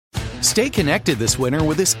Stay connected this winter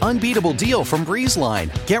with this unbeatable deal from BreezeLine.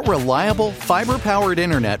 Get reliable, fiber-powered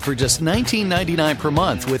internet for just $19.99 per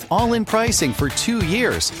month with all-in pricing for 2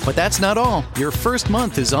 years. But that's not all. Your first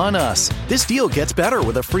month is on us. This deal gets better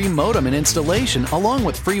with a free modem and installation, along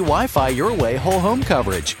with free Wi-Fi your way whole home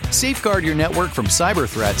coverage. Safeguard your network from cyber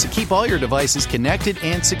threats and keep all your devices connected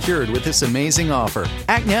and secured with this amazing offer.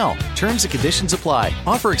 Act now. Terms and conditions apply.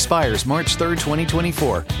 Offer expires March 3rd,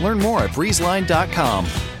 2024. Learn more at breezeline.com.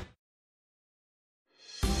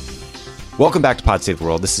 Welcome back to Pod Save the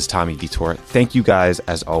World. This is Tommy Vitor. Thank you guys,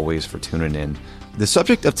 as always, for tuning in. The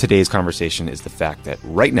subject of today's conversation is the fact that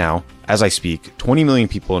right now, as I speak, 20 million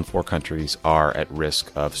people in 4 countries are at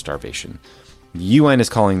risk of starvation. The UN is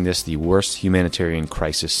calling this the worst humanitarian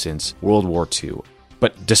crisis since World War II.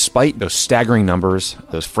 But despite those staggering numbers,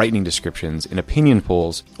 those frightening descriptions, in opinion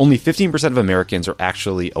polls, only 15% of Americans are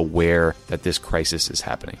actually aware that this crisis is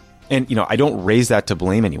happening. And, I don't raise that to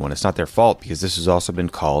blame anyone. It's not their fault, because this has also been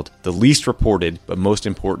called the least reported but most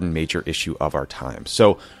important major issue of our time.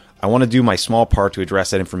 So I want to do my small part to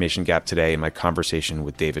address that information gap today in my conversation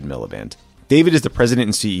with David Miliband. David is the president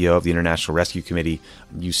and CEO of the International Rescue Committee.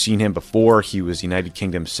 You've seen him before. He was United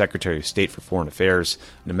Kingdom's Secretary of State for Foreign Affairs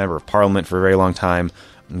and a member of Parliament for a very long time.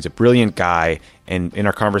 He's a brilliant guy. And in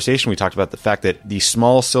our conversation, we talked about the fact that the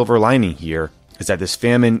small silver lining here is that this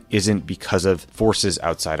famine isn't because of forces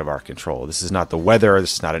outside of our control. This is not the weather.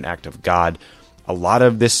 This is not an act of God. A lot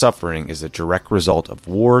of this suffering is a direct result of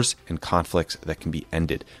wars and conflicts that can be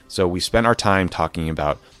ended. So we spent our time talking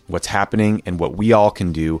about what's happening and what we all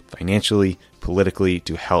can do financially, politically,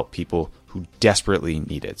 to help people who desperately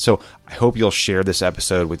need it. So I hope you'll share this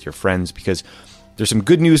episode with your friends, because there's some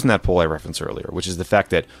good news in that poll I referenced earlier, which is the fact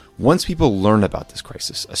that once people learn about this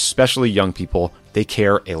crisis, especially young people, they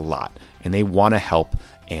care a lot and they want to help.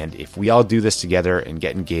 And if we all do this together and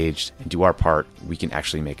get engaged and do our part, we can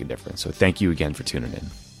actually make a difference. So thank you again for tuning in.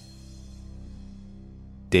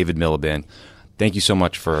 David Miliband, thank you so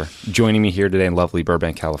much for joining me here today in lovely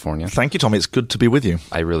Burbank, California. Thank you, Tommy. It's good to be with you.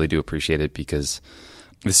 I really do appreciate it, because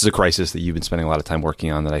this is a crisis that you've been spending a lot of time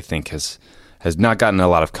working on that I think has not gotten a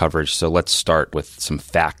lot of coverage. So let's start with some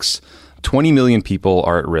facts. 20 million people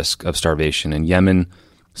are at risk of starvation in Yemen,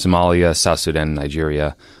 Somalia, South Sudan, and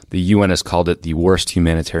Nigeria. The UN has called it the worst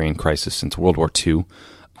humanitarian crisis since World War II.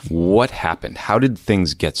 What happened? How did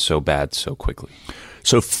things get so bad so quickly?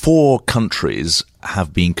 So 4 countries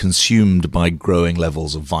have been consumed by growing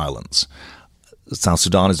levels of violence. South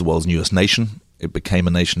Sudan is the world's newest nation. It became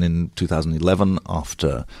a nation in 2011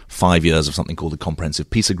 after 5 years of something called the Comprehensive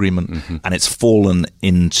Peace Agreement, and it's fallen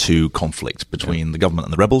into conflict between the government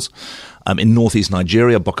and the rebels. In northeast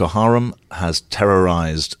Nigeria, Boko Haram has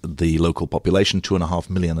terrorized the local population. 2.5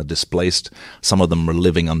 million are displaced. Some of them are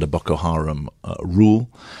living under Boko Haram rule.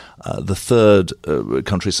 The third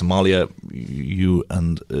country, Somalia, you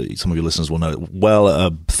and some of your listeners will know well, a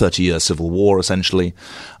 30-year civil war, essentially,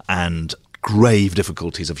 and grave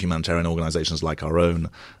difficulties of humanitarian organizations like our own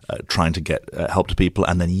trying to get help to people.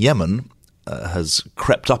 And then Yemen has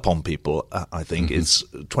crept up on people, I think. It's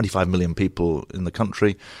 25 million people in the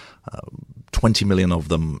country, 20 million of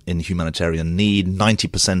them in humanitarian need,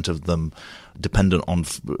 90% of them dependent on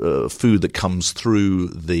food that comes through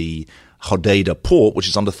the Hodeidah port, which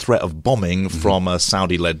is under threat of bombing from a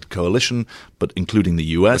Saudi-led coalition, but including the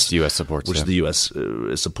US. Which the US supports. Which the US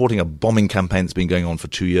is supporting a bombing campaign that's been going on for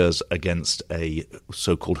 2 years against a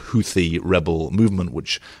so-called Houthi rebel movement,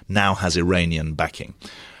 which now has Iranian backing.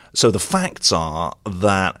 So the facts are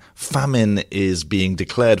that famine is being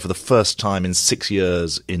declared for the first time in 6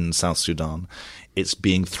 years in South Sudan. It's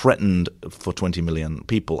being threatened for 20 million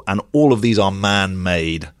people, and all of these are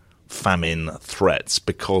man-made famine threats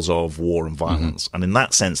because of war and violence. And in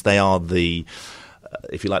that sense, they are the,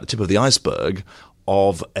 if you like, the tip of the iceberg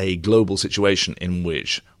of a global situation in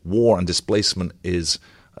which war and displacement is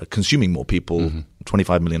consuming more people,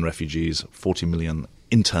 25 million refugees, 40 million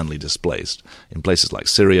internally displaced in places like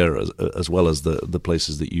Syria, as well as the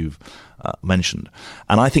places that you've mentioned.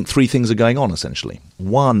 And I think 3 things are going on, essentially.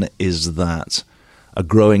 One is that a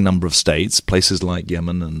growing number of states, places like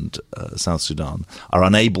Yemen and South Sudan, are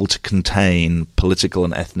unable to contain political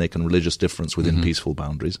and ethnic and religious difference within peaceful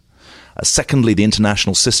boundaries. Secondly, the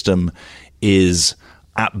international system is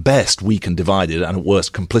at best weak and divided, and at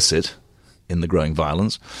worst complicit in the growing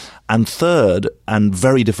violence. And third, and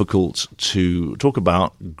very difficult to talk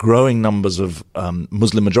about, growing numbers of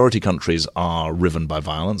Muslim majority countries are riven by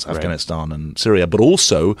violence, Afghanistan and Syria, but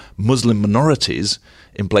also Muslim minorities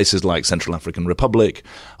in places like Central African Republic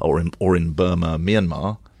or in Burma,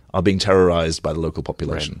 Myanmar, are being terrorized by the local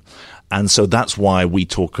population. Right. And so that's why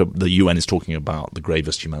the UN is talking about the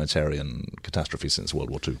gravest humanitarian catastrophe since World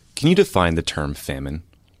War II. Can you define the term famine?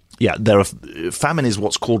 Yeah, famine is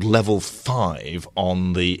what's called level 5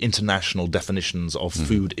 on the international definitions of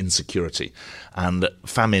food insecurity. And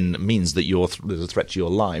famine means that there's a threat to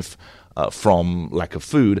your life from lack of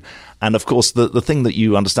food. And of course, the thing that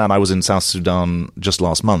you understand, I was in South Sudan just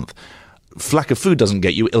last month. Lack of food doesn't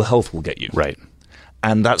get you, ill health will get you. Right.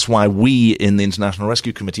 And that's why we in the International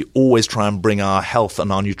Rescue Committee always try and bring our health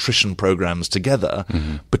and our nutrition programs together,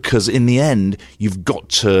 because in the end, you've got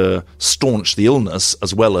to staunch the illness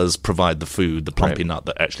as well as provide the food, the plumpy nut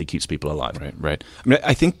that actually keeps people alive. Right. I mean,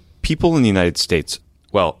 I think people in the United States,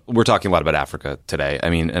 well, we're talking a lot about Africa today. I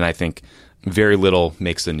mean, and I think very little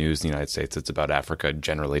makes the news in the United States. It's about Africa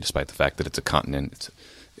generally, despite the fact that it's a continent.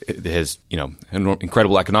 It has,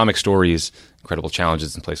 incredible economic stories, incredible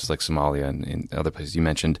challenges in places like Somalia and in other places you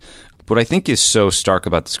mentioned. What I think is so stark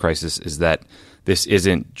about this crisis is that this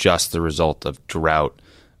isn't just the result of drought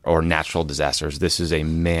or natural disasters. This is a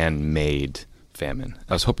man-made famine.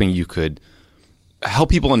 I was hoping you could help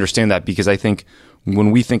people understand that, because I think when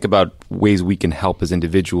we think about ways we can help as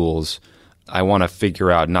individuals, I want to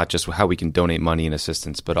figure out not just how we can donate money and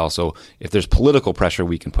assistance, but also if there's political pressure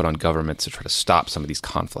we can put on governments to try to stop some of these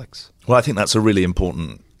conflicts. Well, I think that's a really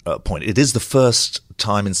important point. It is the first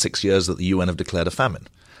time in 6 years that the UN have declared a famine.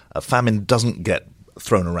 A famine doesn't get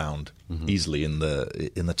thrown around easily in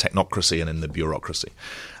the technocracy and in the bureaucracy.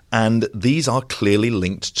 And these are clearly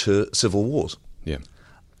linked to civil wars. Yeah.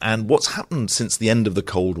 And what's happened since the end of the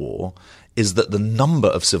Cold War is that the number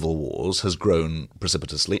of civil wars has grown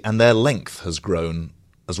precipitously and their length has grown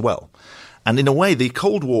as well. And in a way, the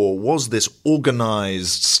Cold War was this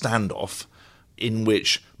organized standoff in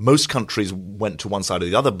which most countries went to one side or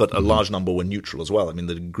the other, but a large number were neutral as well. I mean,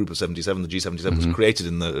 the Group of 77, the G77, was created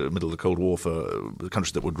in the middle of the Cold War for the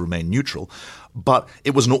countries that would remain neutral. But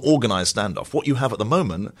it was an organized standoff. What you have at the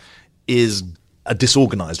moment is a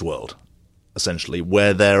disorganized world, essentially,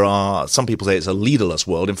 where there are, some people say it's a leaderless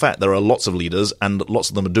world. In fact, there are lots of leaders and lots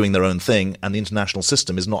of them are doing their own thing, and the international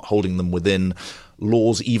system is not holding them within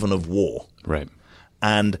laws even of war. Right.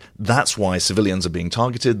 And that's why civilians are being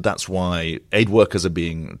targeted. That's why aid workers are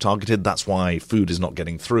being targeted. That's why food is not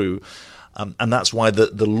getting through. And that's why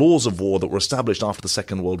the laws of war that were established after the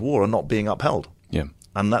Second World War are not being upheld. Yeah.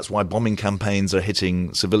 And that's why bombing campaigns are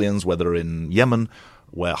hitting civilians, whether in Yemen,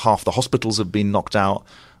 where half the hospitals have been knocked out,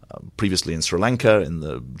 previously in Sri Lanka, in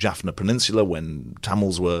the Jaffna Peninsula, when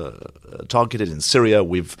Tamils were targeted, in Syria.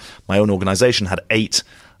 My own organization had 8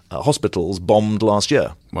 hospitals bombed last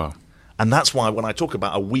year. Wow. And that's why when I talk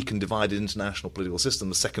about a weak and divided international political system,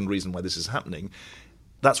 the second reason why this is happening,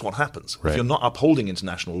 that's what happens. Right. If you're not upholding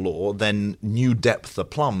international law, then new depths are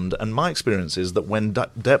plumbed. And my experience is that when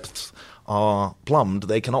depths are plumbed,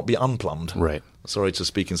 they cannot be unplumbed. Right. Sorry to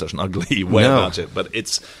speak in such an ugly way about it, but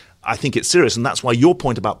I think it's serious. And that's why your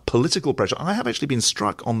point about political pressure, I have actually been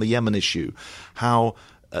struck on the Yemen issue, how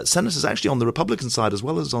senators actually on the Republican side as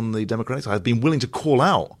well as on the Democratic side have been willing to call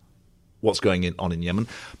out what's going on in Yemen,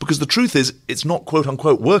 because the truth is it's not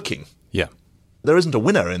quote-unquote working. Yeah. There isn't a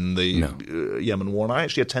winner in the Yemen war. And I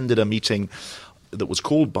actually attended a meeting that was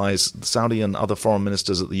called by Saudi and other foreign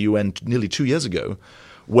ministers at the UN nearly 2 years ago,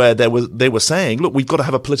 where they were saying, look, we've got to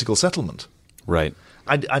have a political settlement. Right.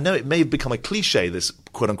 I know it may have become a cliche, this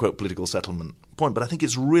quote-unquote political settlement point, but I think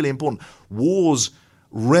it's really important. Wars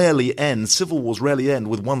rarely end, civil wars rarely end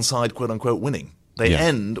with one side quote-unquote winning. They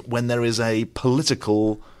end when there is a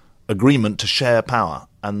political agreement to share power.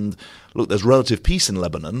 And look, there's relative peace in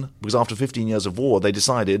Lebanon because after 15 years of war, they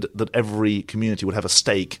decided that every community would have a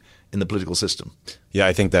stake in the political system. Yeah,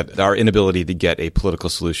 I think that our inability to get a political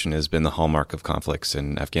solution has been the hallmark of conflicts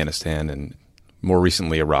in Afghanistan and more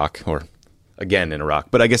recently Iraq, or again in Iraq.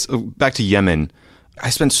 But I guess back to Yemen, I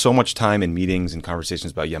spent so much time in meetings and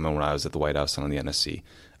conversations about Yemen when I was at the White House and on the NSC.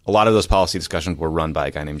 A lot of those policy discussions were run by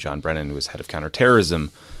a guy named John Brennan, who was head of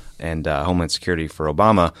counterterrorism and Homeland Security for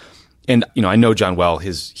Obama. And, I know John well.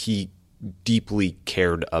 He deeply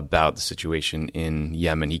cared about the situation in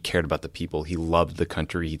Yemen. He cared about the people. He loved the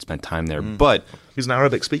country. He'd spent time there. But he's an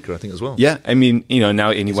Arabic speaker, I think, as well. Yeah. I mean,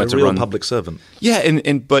 now and he went to run. He's a real public servant. Yeah.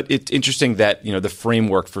 But it's interesting that, the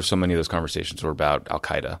framework for so many of those conversations were about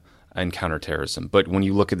Al-Qaeda and counterterrorism. But when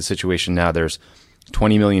you look at the situation now, there's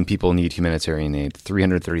 20 million people need humanitarian aid.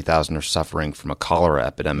 330,000 are suffering from a cholera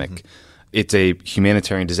epidemic. Mm-hmm. It's a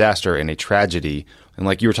humanitarian disaster and a tragedy. And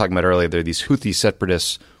like you were talking about earlier, there are these Houthi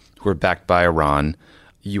separatists who are backed by Iran.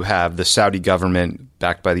 You have the Saudi government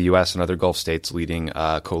backed by the U.S. and other Gulf states leading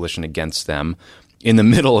a coalition against them. In the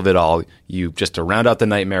middle of it all, just to round out the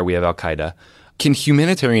nightmare, we have Al-Qaeda. Can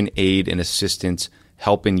humanitarian aid and assistance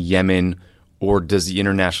help in Yemen, or does the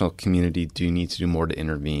international community need to do more to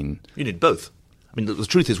intervene? You need both. I mean, the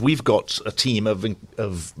truth is we've got a team of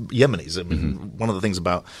Yemenis. I mean, one of the things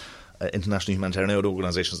about international humanitarian aid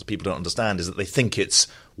organizations that people don't understand is that they think it's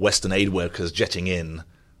Western aid workers jetting in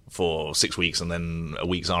for 6 weeks and then a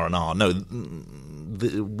week's R&R. No,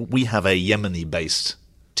 we have a Yemeni-based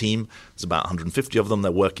team. There's about 150 of them.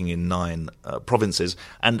 They're working in 9 provinces.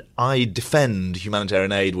 And I defend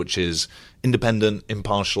humanitarian aid, which is independent,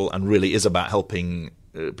 impartial, and really is about helping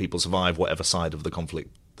people survive whatever side of the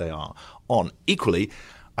conflict they are on. Equally,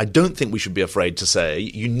 I don't think we should be afraid to say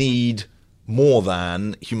you need more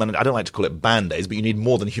than I don't like to call it band-aids, but you need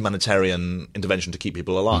more than humanitarian intervention to keep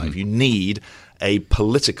people alive. You need a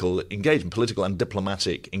political engagement, political and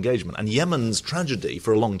diplomatic engagement. And Yemen's tragedy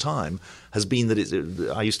for a long time has been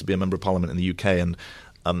that I used to be a member of parliament in the UK, and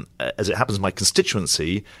as it happens, my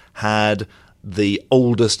constituency had the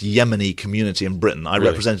oldest Yemeni community in Britain. I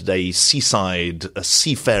represented a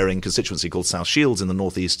seafaring constituency called South Shields in the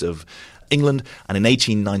northeast of England, and in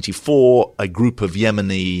 1894 a group of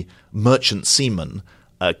Yemeni merchant seamen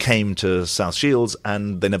came to South Shields,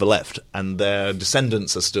 and they never left, and their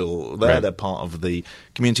descendants are still there. Right. They're part of the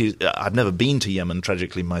community. I've never been to Yemen,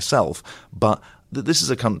 tragically, myself, but this is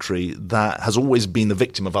a country that has always been the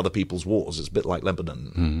victim of other people's wars. It's a bit like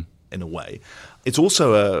Lebanon in a way. It's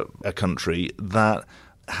also a country that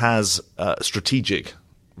has strategic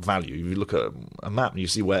value. If you look at a map and you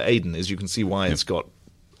see where Aden is, you can see why it's got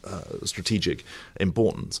strategic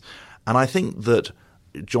importance. And I think that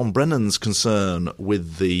John Brennan's concern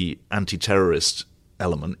with the anti-terrorist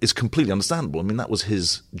element is completely understandable. I mean, that was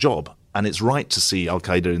his job, and it's right to see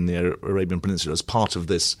al-Qaeda in the Arabian Peninsula as part of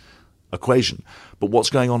this equation. But what's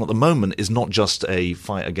going on at the moment is not just a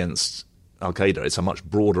fight against al-Qaeda. It's a much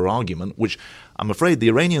broader argument, which I'm afraid the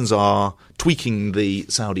Iranians are tweaking the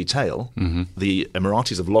Saudi tale. The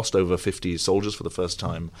Emiratis have lost over 50 soldiers for the first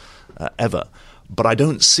time ever. But I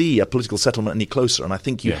don't see a political settlement any closer, and I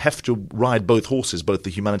think you have to ride both horses, both the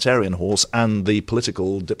humanitarian horse and the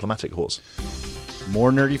political diplomatic horse.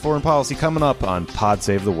 More nerdy foreign policy coming up on Pod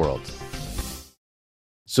Save the World.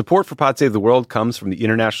 Support for Pod Save the World comes from the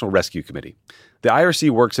International Rescue Committee. The IRC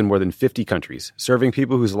works in more than 50 countries, serving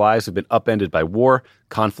people whose lives have been upended by war,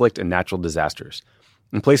 conflict, and natural disasters.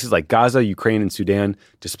 In places like Gaza, Ukraine, and Sudan,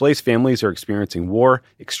 displaced families are experiencing war,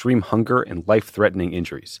 extreme hunger, and life-threatening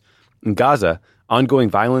injuries. In Gaza, ongoing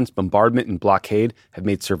violence, bombardment, and blockade have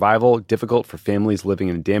made survival difficult for families living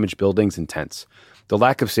in damaged buildings and tents. The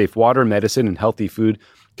lack of safe water, medicine, and healthy food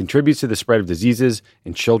contributes to the spread of diseases,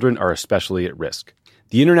 and children are especially at risk.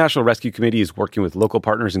 The International Rescue Committee is working with local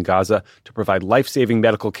partners in Gaza to provide life-saving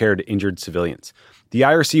medical care to injured civilians. The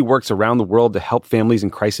IRC works around the world to help families in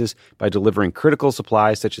crisis by delivering critical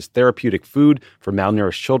supplies such as therapeutic food for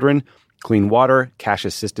malnourished children, clean water, cash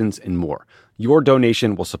assistance, and more. Your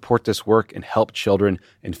donation will support this work and help children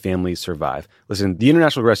and families survive. Listen, the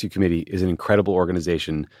International Rescue Committee is an incredible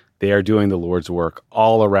organization. They are doing the Lord's work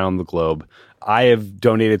all around the globe. I have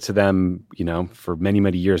donated to them, for many,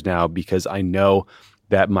 many years now because I know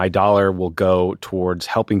that my dollar will go towards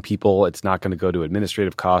helping people. It's not going to go to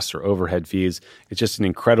administrative costs or overhead fees. It's just an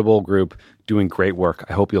incredible group doing great work.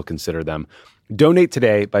 I hope you'll consider them. Donate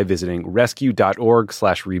today by visiting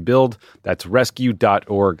rescue.org/rebuild. That's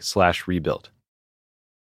rescue.org/rebuild.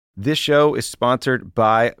 This show is sponsored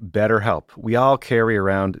by BetterHelp. We all carry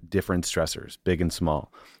around different stressors, big and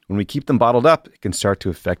small. When we keep them bottled up, it can start to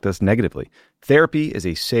affect us negatively. Therapy is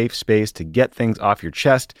a safe space to get things off your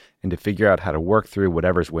chest and to figure out how to work through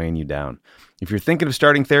whatever's weighing you down. If you're thinking of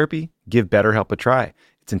starting therapy, give BetterHelp a try.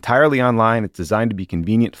 It's entirely online. It's designed to be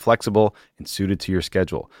convenient, flexible, and suited to your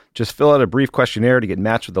schedule. Just fill out a brief questionnaire to get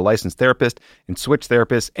matched with a licensed therapist and switch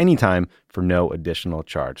therapists anytime for no additional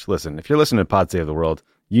charge. Listen, if you're listening to Pod Save the World,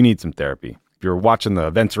 you need some therapy. If you're watching the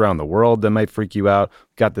events around the world that might freak you out,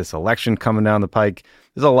 we've got this election coming down the pike.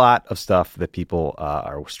 There's a lot of stuff that people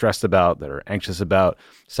are stressed about, that are anxious about,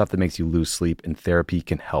 stuff that makes you lose sleep, and therapy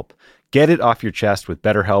can help. Get it off your chest with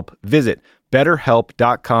BetterHelp. Visit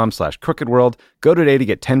BetterHelp.com/crookedworld. Go today to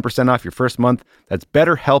get 10% off your first month. That's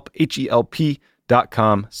BetterHelp,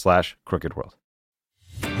 HELP.com/crookedworld.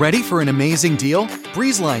 Ready for an amazing deal?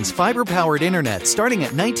 BreezeLine's fiber-powered internet, starting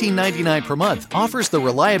at $19.99 per month, offers the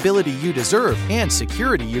reliability you deserve and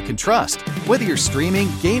security you can trust. Whether you're streaming,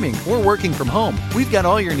 gaming, or working from home, we've got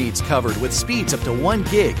all your needs covered with speeds up to 1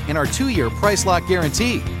 gig and our 2-year price lock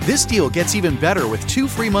guarantee. This deal gets even better with 2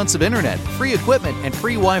 free months of internet, free equipment, and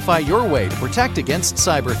free Wi-Fi your way to protect against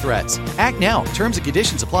cyber threats. Act now. Terms and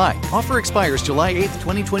conditions apply. Offer expires July 8th,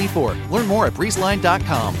 2024. Learn more at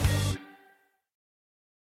breezeline.com.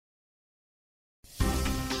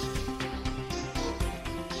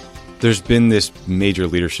 There's been this major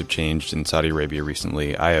leadership change in Saudi Arabia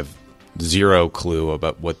recently. I have zero clue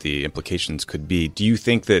about what the implications could be. Do you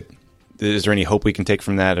think that, is there any hope we can take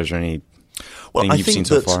from that? Is there any thing you've seen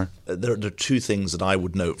so far? There are two things that I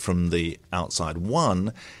would note from the outside.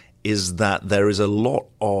 One is that there is a lot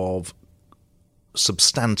of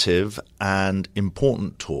substantive and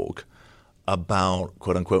important talk about,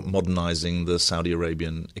 quote unquote, modernizing the Saudi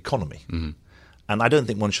Arabian economy. Mm-hmm. And I don't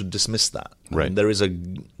think one should dismiss that. Right. I mean, there is a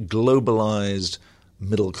globalized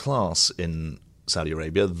middle class in Saudi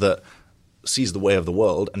Arabia that sees the way of the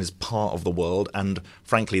world and is part of the world, and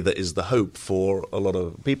frankly, that is the hope for a lot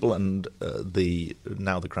of people. And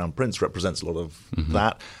now the Crown Prince represents a lot of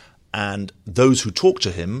that. And those who talk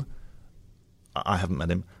to him, I haven't met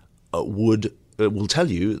him, will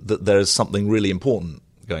tell you that there is something really important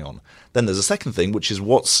going on. Then there's a second thing, which is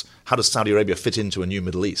how does Saudi Arabia fit into a new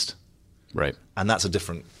Middle East? Right. And that's a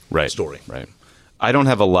different story. Right. I don't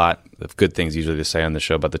have a lot of good things usually to say on the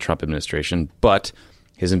show about the Trump administration, but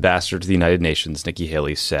his ambassador to the United Nations, Nikki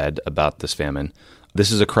Haley, said about this famine,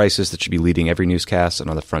 this is a crisis that should be leading every newscast and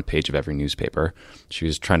on the front page of every newspaper. She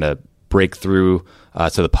was trying to break through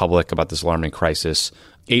to the public about this alarming crisis.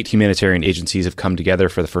 8 humanitarian agencies have come together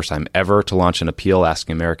for the first time ever to launch an appeal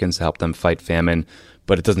asking Americans to help them fight famine.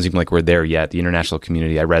 But it doesn't seem like we're there yet. The international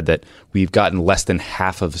community, I read that we've gotten less than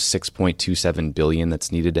half of $6.27 billion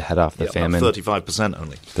that's needed to head off the famine. 35%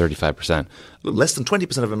 only. 35%. Less than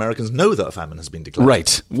 20% of Americans know that a famine has been declared.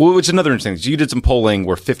 Right. Well, which is another interesting thing. You did some polling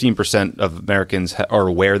where 15% of Americans are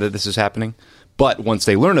aware that this is happening. But once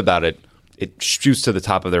they learn about it, it shoots to the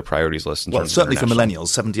top of their priorities list. Well, certainly for millennials,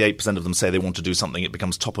 78% of them say they want to do something. It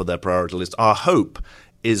becomes top of their priority list. Our hope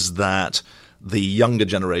is that the younger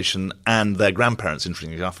generation and their grandparents,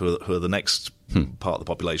 interestingly enough, who are the next part of the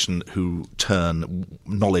population who turn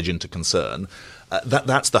knowledge into concern,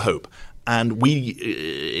 that's the hope. And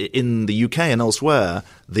we, in the UK and elsewhere,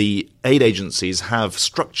 the aid agencies have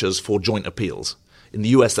structures for joint appeals. In the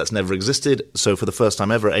US, that's never existed. So for the first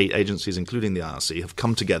time ever, 8 agencies, including the IRC, have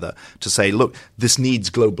come together to say, look, this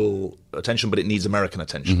needs global attention, but it needs American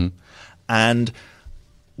attention. Mm-hmm. And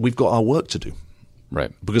we've got our work to do.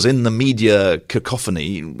 Right. Because in the media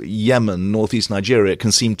cacophony, Yemen, northeast Nigeria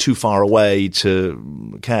can seem too far away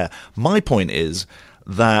to care. My point is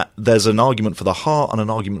that there's an argument for the heart and an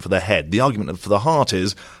argument for the head. The argument for the heart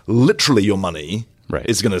is literally your money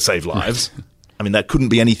is going to save lives. Right. I mean, there couldn't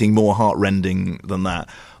be anything more heart-rending than that.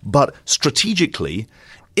 But strategically,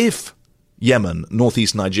 if Yemen,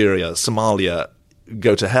 northeast Nigeria, Somalia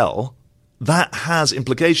go to hell, that has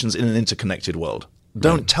implications in an interconnected world.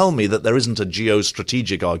 Don't tell me that there isn't a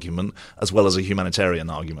geostrategic argument as well as a humanitarian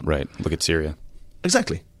argument. Right. Look at Syria.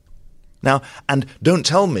 Exactly. Now, and don't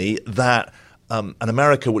tell me that an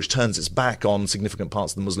America which turns its back on significant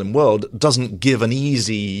parts of the Muslim world doesn't give an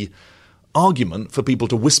easy argument for people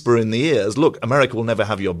to whisper in the ears, look, America will never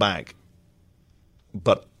have your back,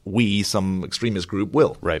 but we, some extremist group,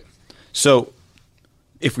 will. Right. So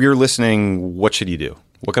if you're listening, what should you do?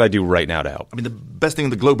 What can I do right now to help? I mean, the best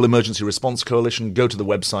thing, the Global Emergency Response Coalition, go to the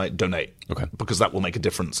website, donate. Okay. Because that will make a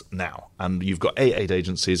difference now. And you've got 8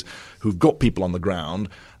 agencies who've got people on the ground.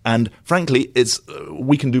 And frankly,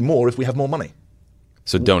 we can do more if we have more money.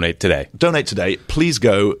 So donate today. Donate today. Please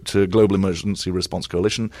go to Global Emergency Response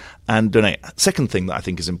Coalition and donate. Second thing that I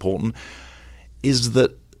think is important is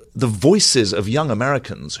that the voices of young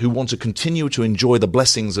Americans who want to continue to enjoy the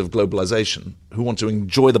blessings of globalization, who want to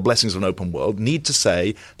enjoy the blessings of an open world, need to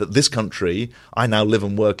say that this country, I now live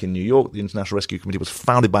and work in New York. The International Rescue Committee was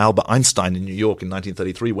founded by Albert Einstein in New York in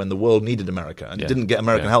 1933 when the world needed America, and it didn't get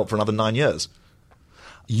American help for another 9 years.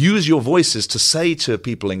 Use your voices to say to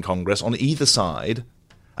people in Congress on either side,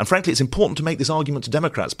 and frankly, it's important to make this argument to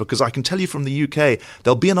Democrats, because I can tell you from the UK,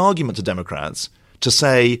 there'll be an argument to Democrats to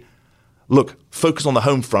say, look, focus on the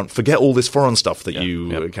home front, forget all this foreign stuff that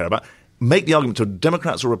you care about. Make the argument to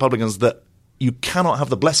Democrats or Republicans that you cannot have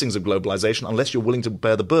the blessings of globalization unless you're willing to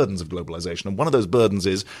bear the burdens of globalization. And one of those burdens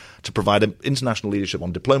is to provide international leadership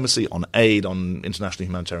on diplomacy, on aid, on international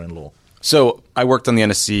humanitarian law. So I worked on the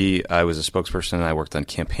NSC. I was a spokesperson, and I worked on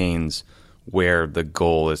campaigns where the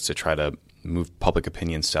goal is to try to move public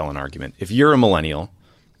opinion, sell an argument. If you're a millennial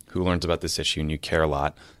who learns about this issue and you care a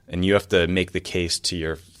lot, and you have to make the case to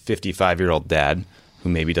your 55-year-old dad who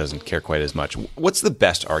maybe doesn't care quite as much, what's the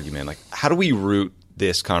best argument? Like, how do we root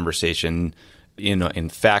this conversation in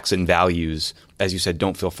facts and values, as you said,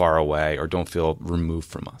 don't feel far away or don't feel removed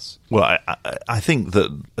from us? Well, I think that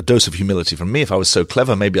a dose of humility from me, if I was so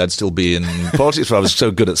clever, maybe I'd still be in politics, if I was so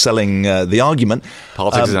good at selling the argument.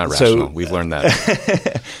 Politics is not rational. We've learned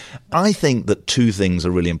that. I think that 2 things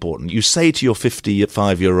are really important. You say to your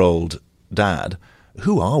 55-year-old dad,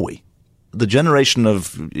 who are we? the generation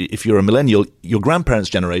of, if you're a millennial, your grandparents'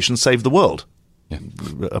 generation saved the world. Yeah.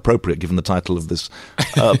 Appropriate given the title of this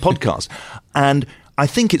podcast. And I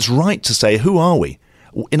think it's right to say, who are we?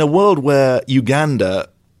 In a world where Uganda,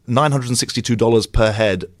 $962 per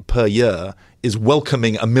head per year, is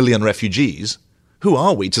welcoming 1 million refugees, who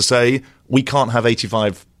are we to say we can't have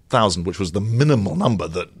 85,000, which was the minimal number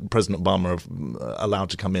that President Obama allowed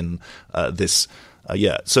to come in this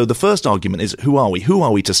year? So the first argument is, who are we? Who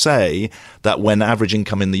are we to say that when average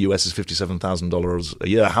income in the US is $57,000 a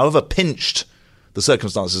year, however pinched the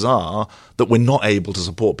circumstances are, that we're not able to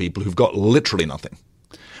support people who've got literally nothing?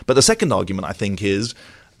 But the second argument, I think, is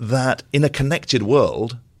that in a connected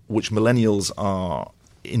world, which millennials are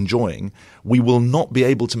enjoying, we will not be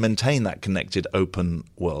able to maintain that connected, open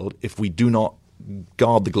world if we do not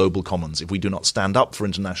guard the global commons, if we do not stand up for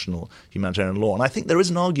international humanitarian law. And I think there is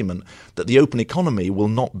an argument that the open economy will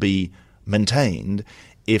not be maintained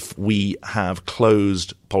if we have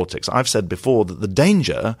closed politics. I've said before that the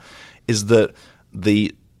danger is that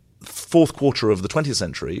the fourth quarter of the 20th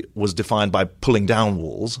century was defined by pulling down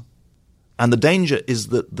walls, and the danger is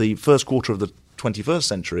that the first quarter of the 21st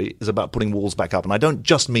century is about putting walls back up. And I don't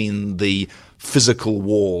just mean the physical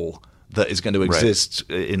wall that is going to exist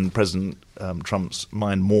in President Trump's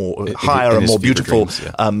mind higher and more beautiful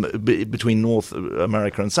between North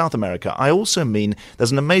America and South America. I also mean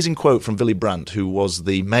there's an amazing quote from Willy Brandt, who was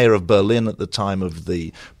the mayor of Berlin at the time of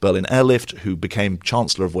the Berlin airlift, who became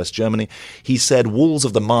Chancellor of West Germany. He said, walls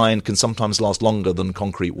of the mind can sometimes last longer than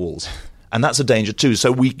concrete walls. And that's a danger too.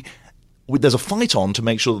 So there's a fight on to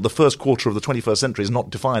make sure that the first quarter of the 21st century is not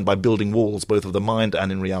defined by building walls, both of the mind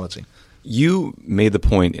and in reality. You made the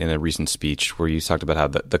point in a recent speech where you talked about how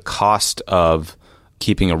the cost of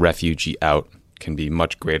keeping a refugee out can be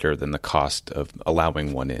much greater than the cost of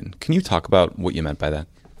allowing one in. Can you talk about what you meant by that?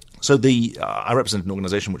 So I represent an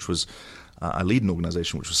organization I lead an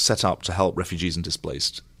organization which was set up to help refugees and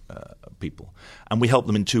displaced people. And we help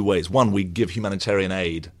them in two ways. One, we give humanitarian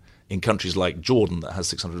aid in countries like Jordan that has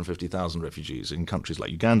 650,000 refugees, in countries like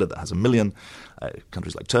Uganda that has 1 million,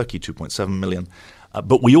 countries like Turkey, 2.7 million.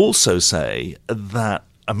 But we also say that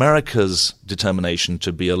America's determination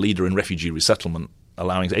to be a leader in refugee resettlement,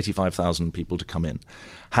 allowing 85,000 people to come in,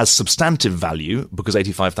 has substantive value because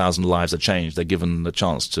 85,000 lives are changed. They're given the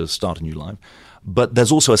chance to start a new life. But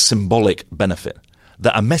there's also a symbolic benefit,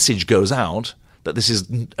 that a message goes out that this is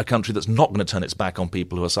a country that's not going to turn its back on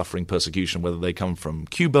people who are suffering persecution, whether they come from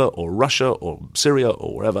Cuba or Russia or Syria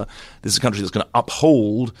or wherever. This is a country that's going to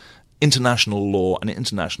uphold international law and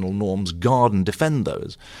international norms, guard and defend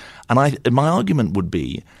those. And my argument would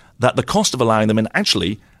be that the cost of allowing them in,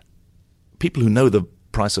 actually, people who know the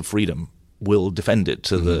price of freedom will defend it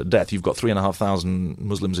to the death. You've got 3,500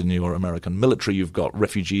 Muslims in your American military. You've got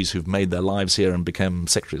refugees who've made their lives here and become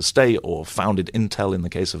Secretary of State or founded Intel in the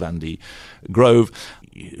case of Andy Grove,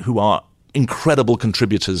 who are incredible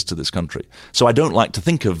contributors to this country. So I don't like to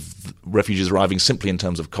think of refugees arriving simply in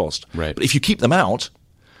terms of cost. Right. But if you keep them out,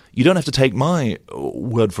 you don't have to take my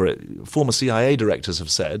word for it. Former CIA directors have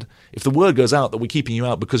said, if the word goes out that we're keeping you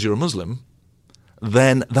out because you're a Muslim,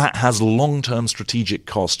 then that has long-term strategic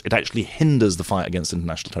cost. It actually hinders the fight against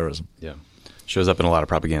international terrorism. Yeah. Shows up in a lot of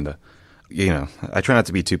propaganda. You know, I try not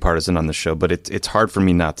to be too partisan on the show, but it's hard for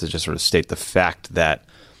me not to just sort of state the fact that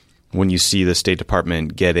when you see the State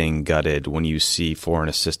Department getting gutted, when you see foreign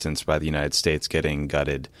assistance by the United States getting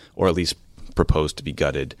gutted, or at least proposed to be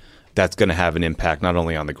gutted, that's going to have an impact not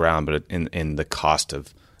only on the ground, but in the cost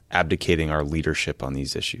of abdicating our leadership on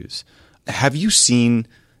these issues. Have you seen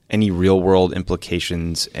any real-world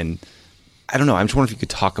implications? And I don't know, I'm just wondering if you could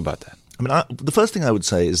talk about that. I mean, the first thing I would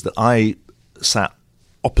say is that I sat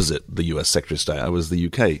opposite the US Secretary of State. I was the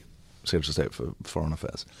UK Secretary of State for Foreign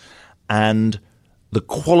Affairs. And the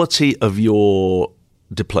quality of your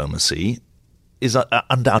diplomacy is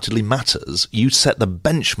undoubtedly matters. You set the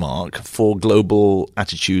benchmark for global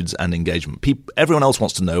attitudes and engagement. Everyone else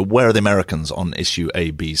wants to know, where are the Americans on issue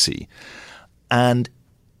A, B, C? And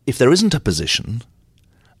if there isn't a position,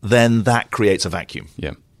 then that creates a vacuum.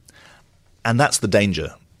 Yeah. And that's the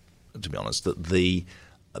danger, to be honest, that the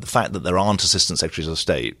fact that there aren't assistant secretaries of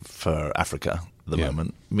state for Africa at the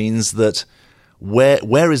moment means that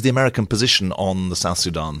where is the American position on the South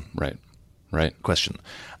Sudan question?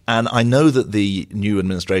 And I know that the new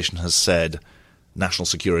administration has said national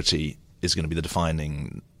security is going to be the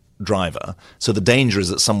defining driver. So the danger is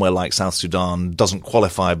that somewhere like South Sudan doesn't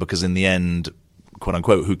qualify because in the end, quote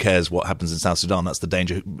unquote, who cares what happens in South Sudan? That's the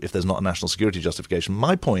danger if there's not a national security justification.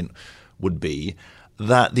 My point would be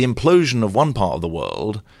that the implosion of one part of the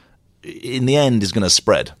world in the end is going to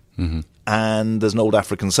spread. Mm-hmm. And there's an old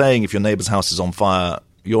African saying, if your neighbor's house is on fire,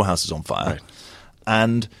 your house is on fire. Right.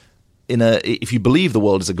 And if you believe the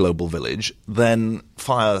world is a global village, then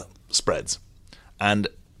fire spreads. And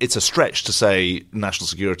it's a stretch to say national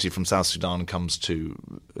security from South Sudan comes to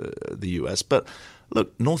the US. But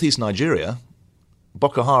look, northeast Nigeria,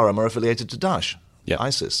 Boko Haram are affiliated to Daesh,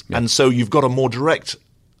 ISIS. Yeah. And so you've got a more direct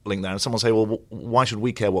link there. And someone say, well, why should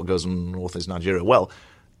we care what goes on in northeast Nigeria? Well,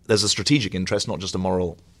 there's a strategic interest, not just a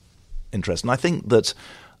moral interest. And I think that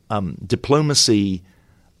diplomacy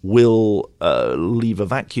will leave a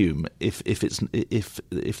vacuum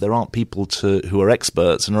if there aren't people who are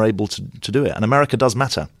experts and are able to do it. And America does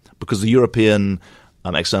matter because the European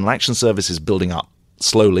External Action Service is building up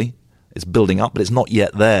slowly. It's building up, but it's not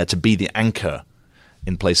yet there to be the anchor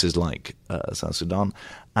in places like South Sudan.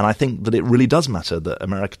 And I think that it really does matter that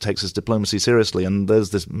America takes its diplomacy seriously. And there's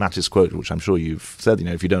this Mattis quote, which I'm sure you've said,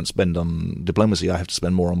 if you don't spend on diplomacy, I have to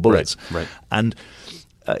spend more on bullets. Right. And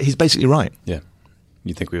he's basically right. Yeah.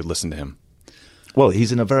 You think we would listen to him? Well,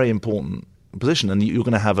 he's in a very important position, and you're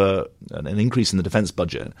going to have an increase in the defense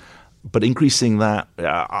budget. But increasing that,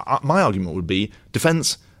 my argument would be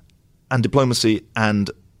defense and diplomacy and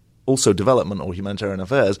also development or humanitarian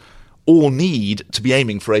affairs all need to be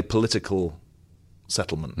aiming for a political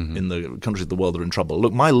settlement in the countries of the world that are in trouble.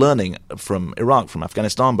 Look, my learning from Iraq, from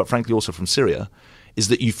Afghanistan, but frankly also from Syria, is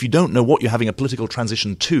that if you don't know what you're having a political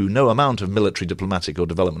transition to, no amount of military, diplomatic, or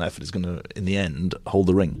development effort is going to, in the end, hold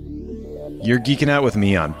the ring. You're geeking out with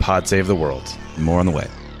me on Pod Save the World. More on the way.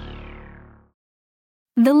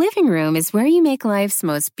 The living room is where you make life's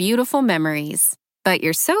most beautiful memories. But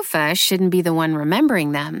your sofa shouldn't be the one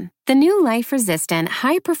remembering them. The new life-resistant,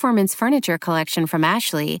 high-performance furniture collection from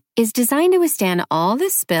Ashley is designed to withstand all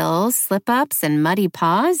the spills, slip-ups, and muddy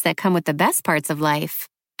paws that come with the best parts of life.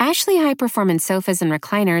 Ashley high-performance sofas and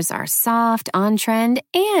recliners are soft, on-trend,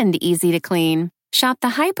 and easy to clean. Shop the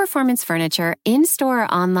high-performance furniture in-store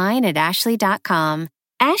or online at ashley.com.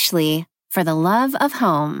 Ashley, for the love of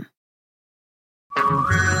home.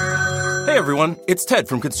 Hey everyone, it's Ted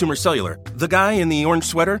from Consumer Cellular, the guy in the orange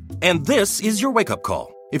sweater, and this is your wake-up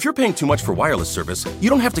call. If you're paying too much for wireless service, you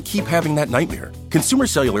don't have to keep having that nightmare. Consumer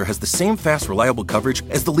Cellular has the same fast, reliable coverage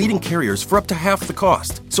as the leading carriers for up to half the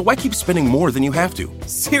cost. So why keep spending more than you have to?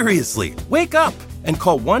 Seriously, wake up and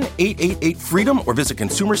call 1-888-FREEDOM or visit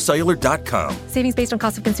consumercellular.com. Savings based on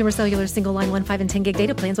cost of Consumer Cellular single line 1, 5, and 10 gig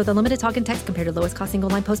data plans with unlimited talk and text compared to lowest cost single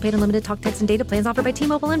line postpaid unlimited talk, text, and data plans offered by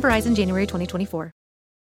T-Mobile and Verizon January 2024.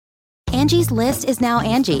 Angie's List is now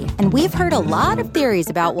Angie, and we've heard a lot of theories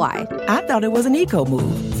about why. I thought it was an eco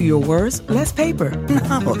move. Fewer words, less paper.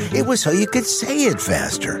 No, it was so you could say it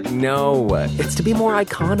faster. No, it's to be more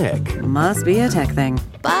iconic. Must be a tech thing.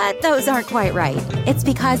 But those aren't quite right. It's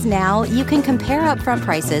because now you can compare upfront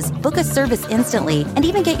prices, book a service instantly, and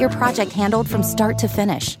even get your project handled from start to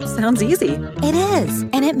finish. Sounds easy. It is,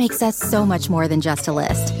 and it makes us so much more than just a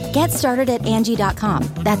list. Get started at Angie.com.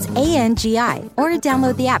 That's ANGI, or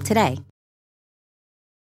download the app today.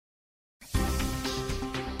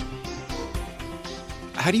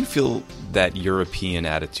 How do you feel that European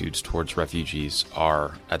attitudes towards refugees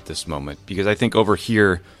are at this moment? Because I think over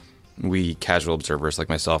here, we casual observers like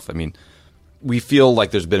myself, we feel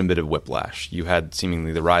like there's been a bit of whiplash. You had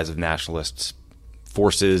seemingly the rise of nationalist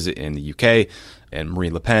forces in the UK and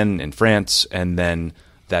Marine Le Pen in France, and then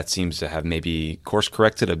that seems to have maybe course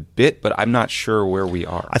corrected a bit, but I'm not sure where we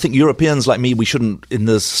are. I think Europeans like me, we shouldn't in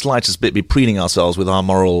the slightest bit be preening ourselves with our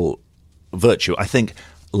moral virtue. I think,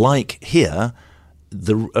 like here,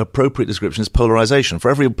 the appropriate description is polarization. For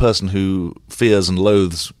every person who fears and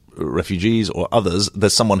loathes refugees or others,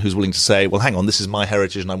 there's someone who's willing to say, well, hang on, this is my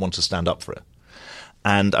heritage and I want to stand up for it.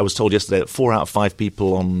 And I was told yesterday that 4 out of 5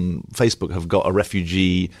 people on Facebook have got a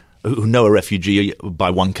refugee, who know a refugee by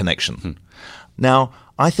one connection. Now,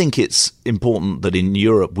 I think it's important that in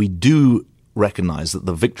Europe we do recognize that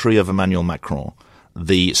the victory of Emmanuel Macron,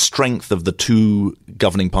 the strength of the two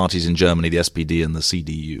governing parties in Germany, the SPD and the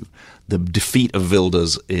CDU, the defeat of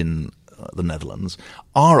Wilders in the Netherlands,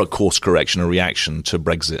 are a course correction, a reaction to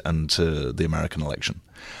Brexit and to the American election.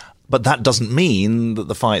 But that doesn't mean that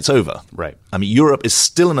the fight's over. Right. Europe is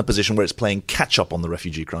still in a position where it's playing catch-up on the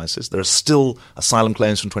refugee crisis. There are still asylum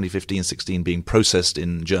claims from 2015-16 being processed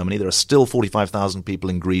in Germany. There are still 45,000 people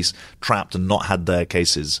in Greece trapped and not had their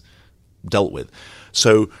cases dealt with.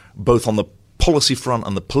 So both on the policy front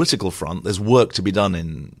and the political front, there's work to be done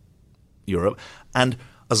in Europe. And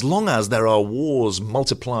as long as there are wars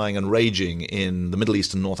multiplying and raging in the Middle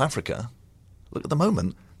East and North Africa, look, at the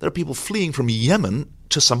moment, there are people fleeing from Yemen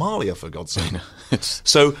to Somalia, for God's sake.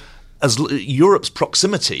 So as Europe's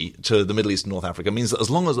proximity to the Middle East and North Africa means that as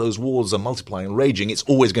long as those wars are multiplying and raging, it's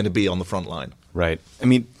always going to be on the front line. Right.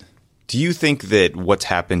 Do you think that what's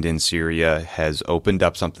happened in Syria has opened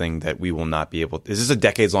up something that we will not be able to? Is this a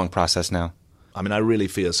decades-long process now? I mean, I really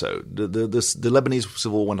fear so. The Lebanese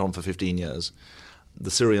civil war went on for 15 years.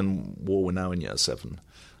 The Syrian war, we're now in year 7.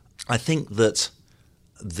 I think that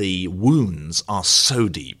the wounds are so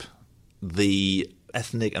deep. The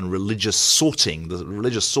ethnic and religious sorting,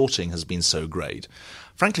 has been so great.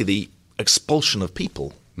 Frankly, the expulsion of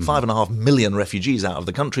people, 5.5 million refugees out of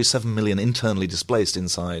the country, 7 million internally displaced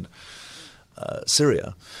inside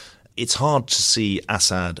Syria. It's hard to see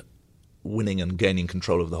Assad winning and gaining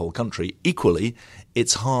control of the whole country. Equally,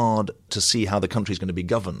 it's hard to see how the country is going to be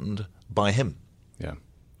governed by him. Yeah,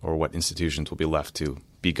 or what institutions will be left to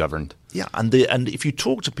be governed. Yeah, and if you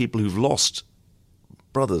talk to people who've lost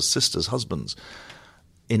brothers, sisters, husbands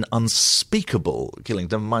in unspeakable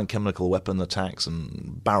killings, never mind chemical weapon attacks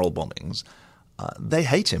and barrel bombings, they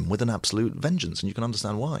hate him with an absolute vengeance, and you can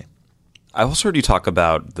understand why. I also heard you talk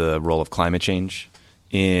about the role of climate change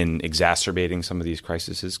in exacerbating some of these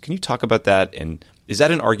crises. Can you talk about that? And is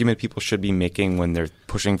that an argument people should be making when they're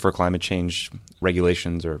pushing for climate change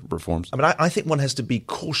regulations or reforms? I mean, I think one has to be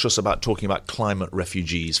cautious about talking about climate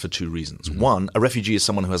refugees for 2 reasons. One, a refugee is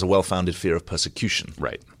someone who has a well-founded fear of persecution.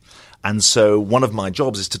 Right. And so one of my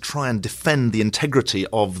jobs is to try and defend the integrity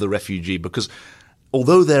of the refugee, because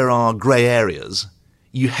although there are grey areas,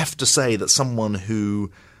 you have to say that someone who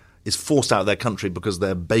is forced out of their country because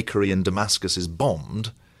their bakery in Damascus is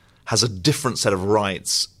bombed has a different set of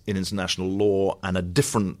rights in international law and a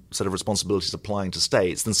different set of responsibilities applying to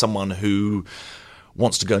states than someone who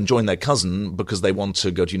wants to go and join their cousin because they want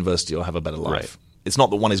to go to university or have a better life. Right. It's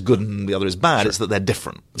not that one is good and the other is bad, it's that they're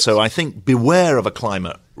different. Yes. So I think beware of a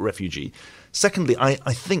climate refugee. Secondly, I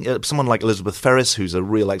think someone like Elizabeth Ferris, who's a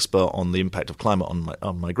real expert on the impact of climate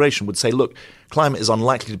on migration, would say, look, climate is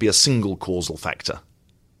unlikely to be a single causal factor.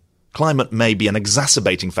 Climate may be an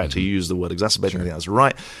exacerbating factor. You use the word exacerbating, I think that's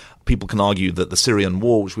right. People can argue that the Syrian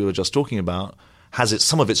war, which we were just talking about, has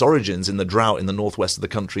some of its origins in the drought in the northwest of the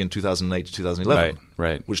country in 2008 to 2011,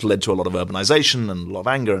 right. which led to a lot of urbanization and a lot of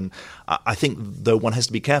anger. And I think, though, one has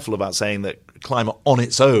to be careful about saying that climate on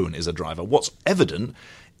its own is a driver. What's evident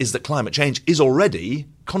is that climate change is already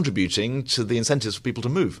contributing to the incentives for people to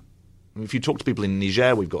move. If you talk to people in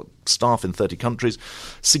Niger, we've got staff in 30 countries,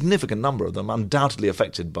 significant number of them undoubtedly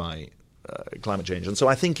affected by climate change. And so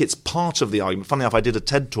I think it's part of the argument. Funny enough, I did a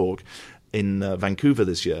TED talk in Vancouver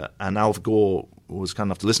this year, and Al Gore was kind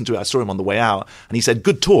enough to listen to it. I saw him on the way out, and he said,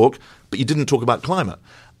 good talk, but you didn't talk about climate.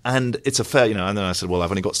 And it's a fair, and then I said, well, I've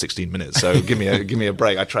only got 16 minutes, so give me a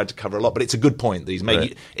break. I tried to cover a lot, but it's a good point that he's making.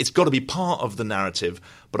 Right. It's got to be part of the narrative,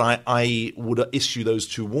 but I would issue those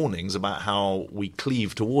 2 warnings about how we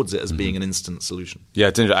cleave towards it as being an instant solution. Yeah,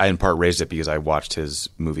 it's I in part raised it because I watched his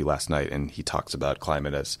movie last night, and he talks about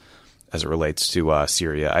climate as it relates to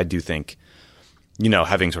Syria. I do think,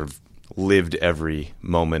 having sort of lived every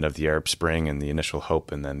moment of the Arab Spring and the initial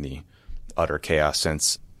hope and then the utter chaos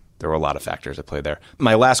since, there were a lot of factors at play there.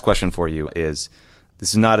 My last question for you is, this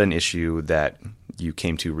is not an issue that you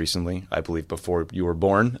came to recently. I believe before you were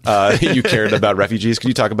born, you cared about refugees. Can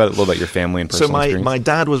you talk about a little about your family and personal experience? My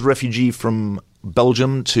dad was a refugee from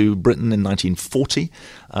Belgium to Britain in 1940.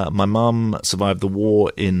 My mum survived the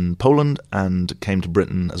war in Poland and came to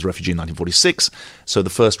Britain as a refugee in 1946. So the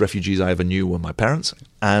first refugees I ever knew were my parents.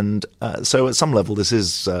 And so at some level, this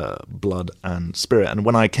is blood and spirit. And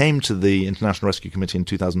when I came to the International Rescue Committee in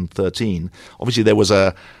 2013, obviously there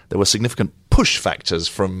were significant push factors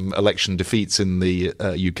from election defeats in the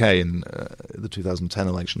UK in the 2010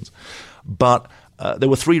 elections. But there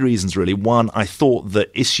were 3 reasons, really. One, I thought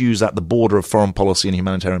that issues at the border of foreign policy and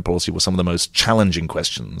humanitarian policy were some of the most challenging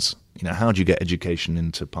questions. How do you get education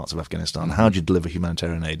into parts of Afghanistan? How do you deliver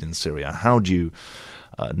humanitarian aid in Syria? How do you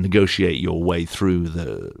negotiate your way through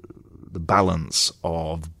the balance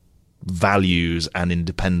of values and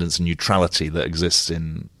independence and neutrality that exists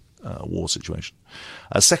in a war situation?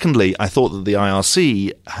 Secondly, I thought that the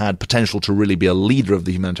IRC had potential to really be a leader of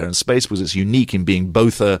the humanitarian space because it's unique in being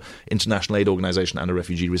both an international aid organization and a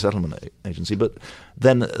refugee resettlement agency. But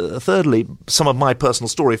then thirdly, some of my personal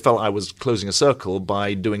story felt I was closing a circle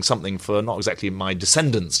by doing something for not exactly my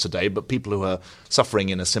descendants today, but people who are suffering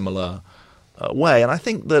in a similar way. And I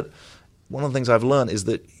think that one of the things I've learned is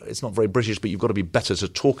that it's not very British, but you've got to be better to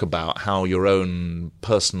talk about how your own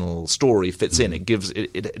personal story fits in.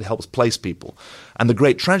 It helps place people. And the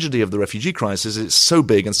great tragedy of the refugee crisis is it's so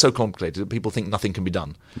big and so complicated that people think nothing can be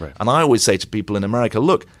done. Right. And I always say to people in America,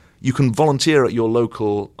 look, you can volunteer at your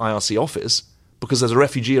local IRC office, because there's a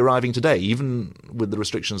refugee arriving today, even with the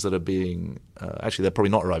restrictions that are being actually, they're probably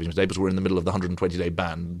not arriving today because we're in the middle of the 120-day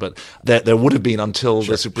ban, but there would have been until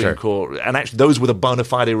the Supreme Court. And actually, those with a bona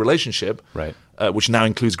fide relationship, right. Which now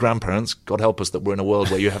includes grandparents. God help us that we're in a world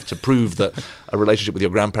where you have to prove that a relationship with your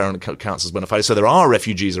grandparent counts as bona fide. So there are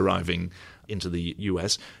refugees arriving into the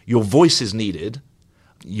US. Your voice is needed.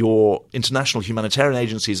 Your international humanitarian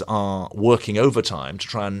agencies are working overtime to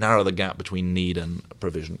try and narrow the gap between need and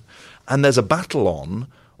provision. And there's a battle on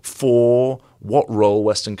for what role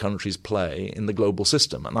Western countries play in the global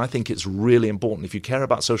system. And I think it's really important. If you care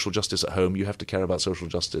about social justice at home, you have to care about social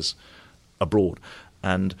justice abroad.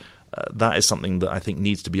 And that is something that I think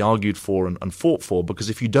needs to be argued for and fought for, because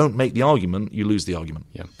if you don't make the argument, you lose the argument.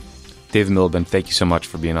 Yeah. David Miliband, thank you so much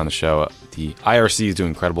for being on the show. The IRC is doing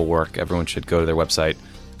incredible work. Everyone should go to their website,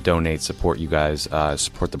 donate, support you guys,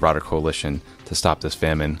 support the broader coalition to stop this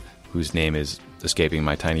famine, whose name is escaping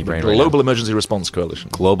my tiny brain right now. Global Emergency Response Coalition.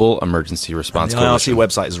 Global Emergency Response Coalition. The IRC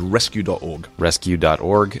website is rescue.org.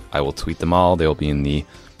 Rescue.org. I will tweet them all. They will be in the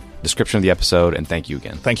description of the episode. And thank you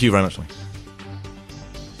again. Thank you very much, Lee.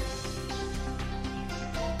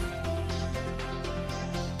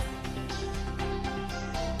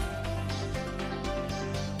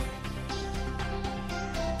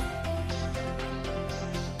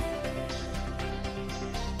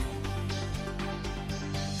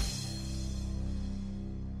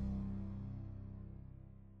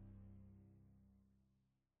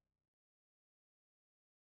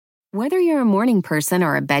 Whether you're a morning person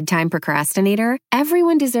or a bedtime procrastinator,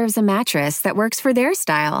 everyone deserves a mattress that works for their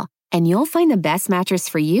style. And you'll find the best mattress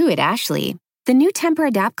for you at Ashley. The new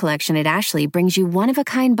Temper-Adapt collection at Ashley brings you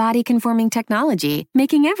one-of-a-kind body-conforming technology,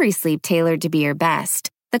 making every sleep tailored to be your best.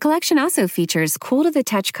 The collection also features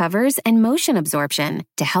cool-to-the-touch covers and motion absorption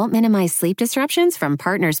to help minimize sleep disruptions from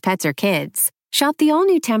partners, pets, or kids. Shop the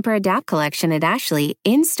all-new Temper-Adapt collection at Ashley,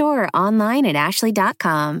 in-store or online at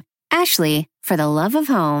ashley.com. Ashley, for the love of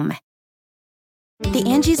home. The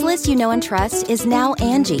Angie's List you know and trust is now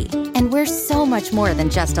Angie, and we're so much more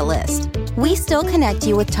than just a list. We still connect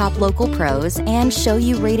you with top local pros and show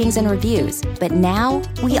you ratings and reviews, but now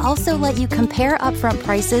we also let you compare upfront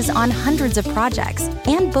prices on hundreds of projects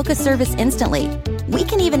and book a service instantly. We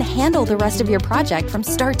can even handle the rest of your project from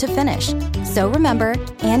start to finish. So remember,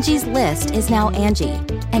 Angie's List is now Angie,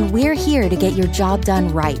 and we're here to get your job done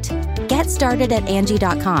right. Get started at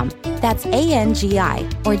Angie.com. That's ANGI,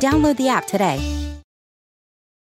 or download the app today.